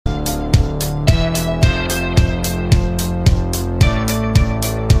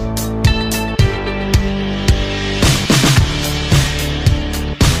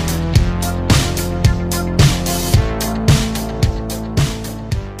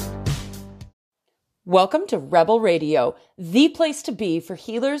Welcome to Rebel Radio, the place to be for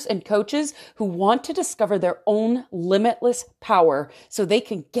healers and coaches who want to discover their own limitless power so they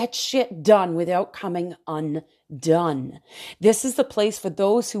can get shit done without coming undone. This is the place for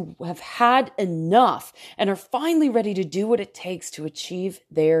those who have had enough and are finally ready to do what it takes to achieve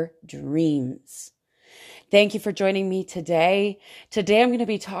their dreams. Thank you for joining me today. Today I'm going to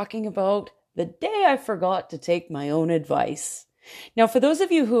be talking about the day I forgot to take my own advice. Now, for those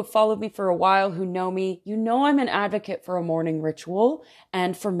of you who have followed me for a while, who know me, you know I'm an advocate for a morning ritual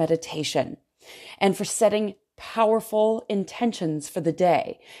and for meditation and for setting powerful intentions for the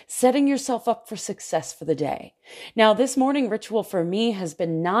day, setting yourself up for success for the day. Now, this morning ritual for me has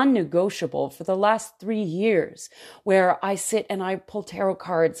been non-negotiable for the last 3 years, where I sit and I pull tarot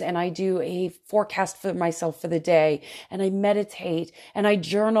cards and I do a forecast for myself for the day and I meditate and I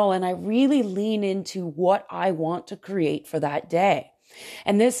journal and I really lean into what I want to create for that day.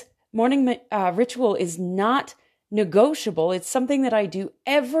 And this morning ritual is not negotiable. It's something that I do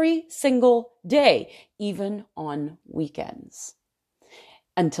every single day, even on weekends,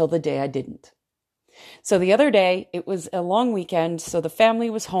 until the day I didn't. So the other day, it was a long weekend. So the family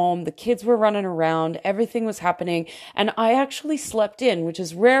was home, the kids were running around, everything was happening. And I actually slept in, which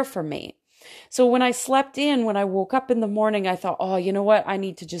is rare for me. So when I slept in, when I woke up in the morning, I thought, oh, you know what? I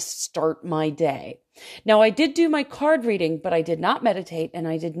need to just start my day. Now, I did do my card reading, but I did not meditate and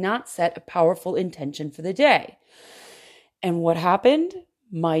I did not set a powerful intention for the day. And what happened?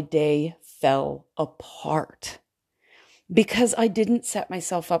 My day fell apart because I didn't set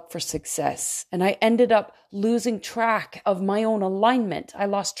myself up for success. And I ended up losing track of my own alignment. I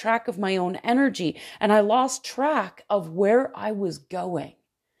lost track of my own energy and I lost track of where I was going.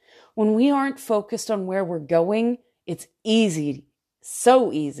 When we aren't focused on where we're going, it's easy,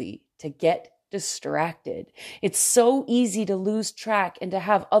 so easy to get distracted. It's so easy to lose track and to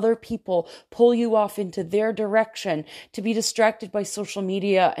have other people pull you off into their direction, to be distracted by social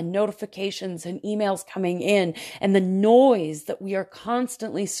media and notifications and emails coming in and the noise that we are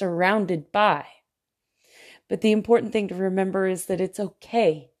constantly surrounded by. But the important thing to remember is that it's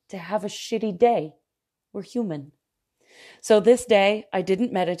okay to have a shitty day. We're human. So this day I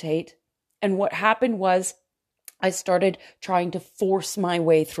didn't meditate. And what happened was I started trying to force my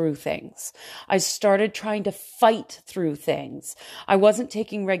way through things. I started trying to fight through things. I wasn't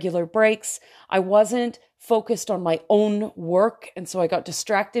taking regular breaks. I wasn't focused on my own work. And so I got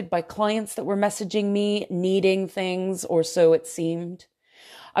distracted by clients that were messaging me, needing things, or so it seemed.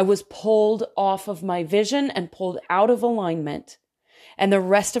 I was pulled off of my vision and pulled out of alignment. And the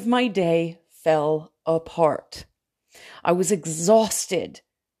rest of my day fell apart. I was exhausted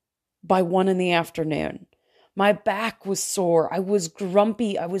by 1 p.m. My back was sore. I was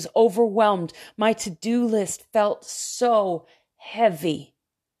grumpy. I was overwhelmed. My to-do list felt so heavy.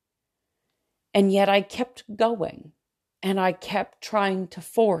 And yet I kept going and I kept trying to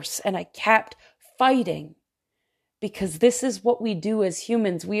force and I kept fighting because this is what we do as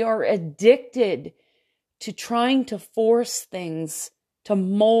humans. We are addicted to trying to force things to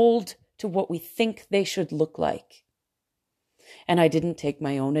mold to what we think they should look like. And I didn't take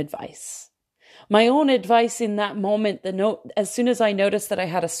my own advice. My own advice in that moment, as soon as I noticed that I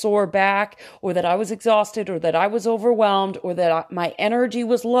had a sore back or that I was exhausted or that I was overwhelmed or that my energy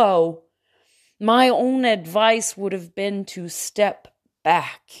was low, my own advice would have been to step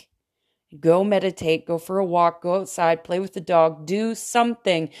back, go meditate, go for a walk, go outside, play with the dog, do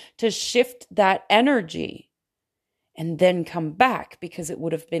something to shift that energy and then come back because it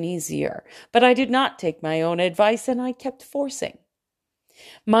would have been easier. But I did not take my own advice and I kept forcing.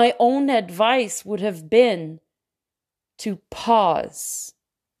 My own advice would have been to pause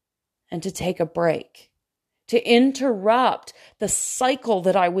and to take a break, to interrupt the cycle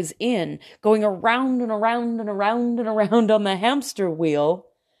that I was in, going around and around and around and around on the hamster wheel,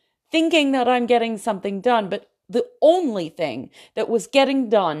 thinking that I'm getting something done. But the only thing that was getting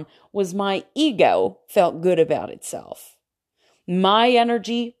done was my ego felt good about itself. My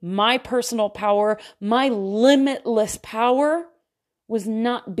energy, my personal power, my limitless power was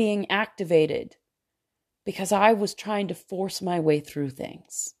not being activated because I was trying to force my way through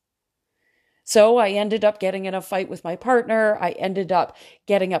things. So I ended up getting in a fight with my partner. I ended up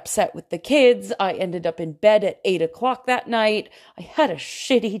getting upset with the kids. I ended up in bed at 8 o'clock that night. I had a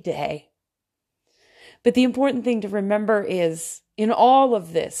shitty day. But the important thing to remember is, in all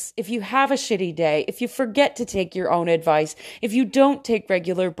of this, if you have a shitty day, if you forget to take your own advice, if you don't take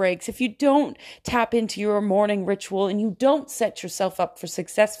regular breaks, if you don't tap into your morning ritual and you don't set yourself up for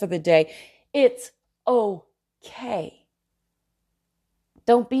success for the day, it's okay.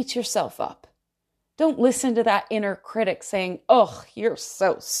 Don't beat yourself up. Don't listen to that inner critic saying, "Oh, you're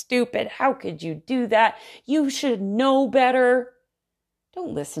so stupid. How could you do that? You should know better."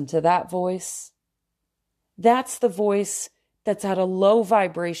 Don't listen to that voice. That's the voice that's at a low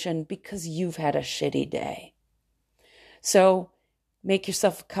vibration because you've had a shitty day. So make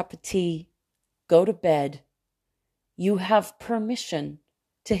yourself a cup of tea, go to bed. You have permission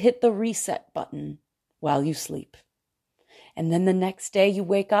to hit the reset button while you sleep. And then the next day you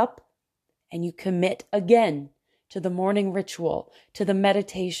wake up and you commit again to the morning ritual, to the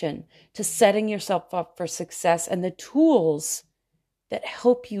meditation, to setting yourself up for success and the tools that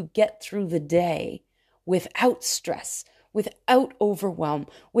help you get through the day without stress, without overwhelm,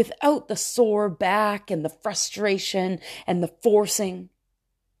 without the sore back and the frustration and the forcing.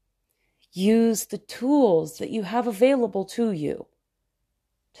 Use the tools that you have available to you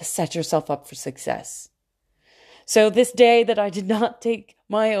to set yourself up for success. So this day that I did not take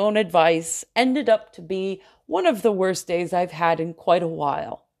my own advice ended up to be one of the worst days I've had in quite a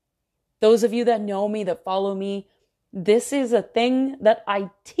while. Those of you that know me, that follow me, this is a thing that I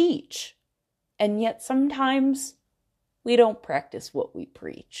teach. And yet sometimes we don't practice what we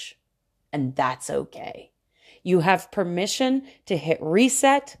preach. And that's okay. You have permission to hit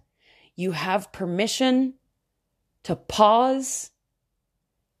reset. You have permission to pause.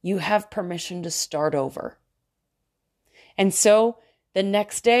 You have permission to start over. And so the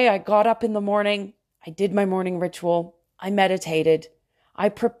next day I got up in the morning, I did my morning ritual, I meditated, I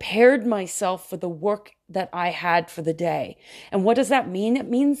prepared myself for the work that I had for the day. And what does that mean? It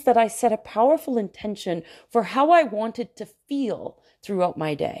means that I set a powerful intention for how I wanted to feel throughout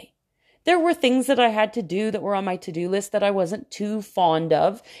my day. There were things that I had to do that were on my to-do list that I wasn't too fond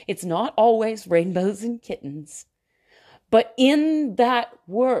of. It's not always rainbows and kittens. But in that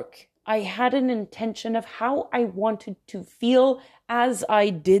work, I had an intention of how I wanted to feel as I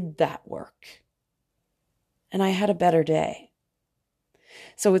did that work. And I had a better day.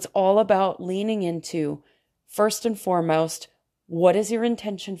 So it's all about leaning into, first and foremost, what is your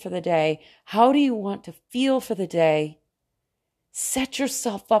intention for the day? How do you want to feel for the day? Set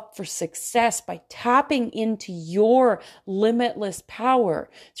yourself up for success by tapping into your limitless power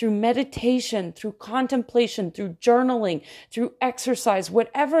through meditation, through contemplation, through journaling, through exercise,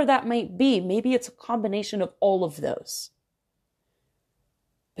 whatever that might be. Maybe it's a combination of all of those.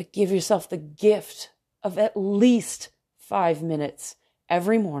 But give yourself the gift of at least 5 minutes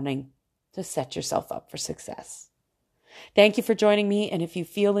every morning to set yourself up for success. Thank you for joining me. And if you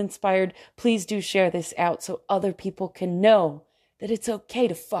feel inspired, please do share this out so other people can know that it's okay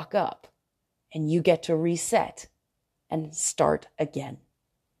to fuck up and you get to reset and start again.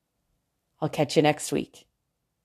 I'll catch you next week.